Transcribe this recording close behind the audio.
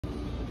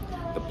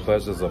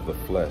pleasures of the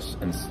flesh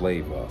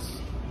enslave us.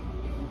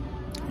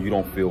 You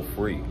don't feel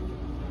free.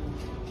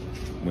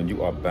 When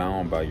you are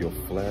bound by your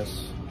flesh,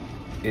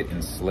 it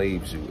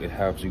enslaves you. It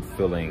has you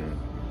feeling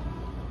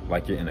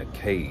like you're in a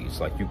cage,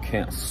 like you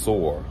can't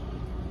soar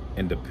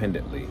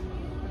independently.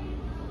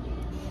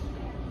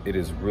 It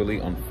is really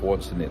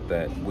unfortunate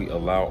that we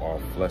allow our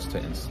flesh to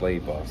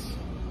enslave us,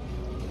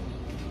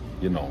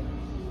 you know,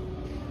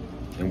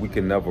 and we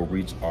can never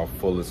reach our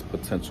fullest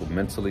potential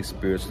mentally,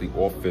 spiritually,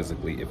 or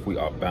physically if we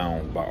are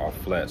bound by our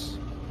flesh.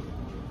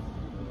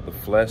 The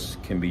flesh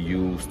can be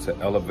used to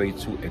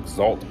elevate you,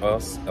 exalt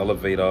us,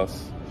 elevate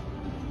us,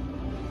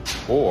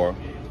 or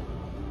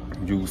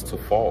used to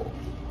fall,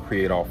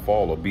 create our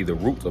fall, or be the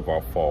root of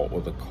our fall,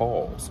 or the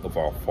cause of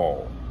our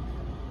fall.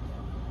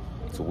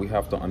 So we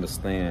have to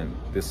understand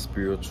this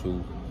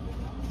spiritual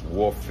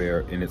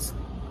warfare in its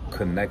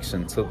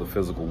connection to the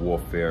physical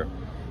warfare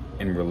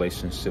in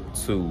relationship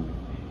to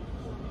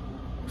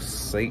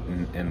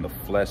Satan and the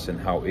flesh and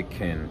how it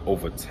can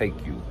overtake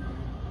you.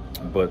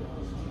 But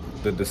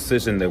the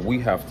decision that we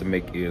have to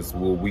make is,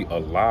 will we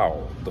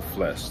allow the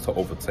flesh to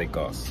overtake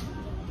us?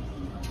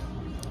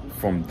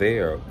 From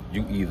there,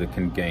 you either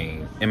can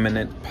gain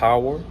imminent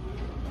power,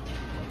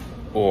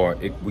 or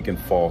we can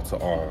fall to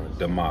our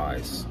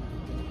demise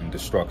and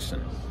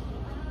destruction.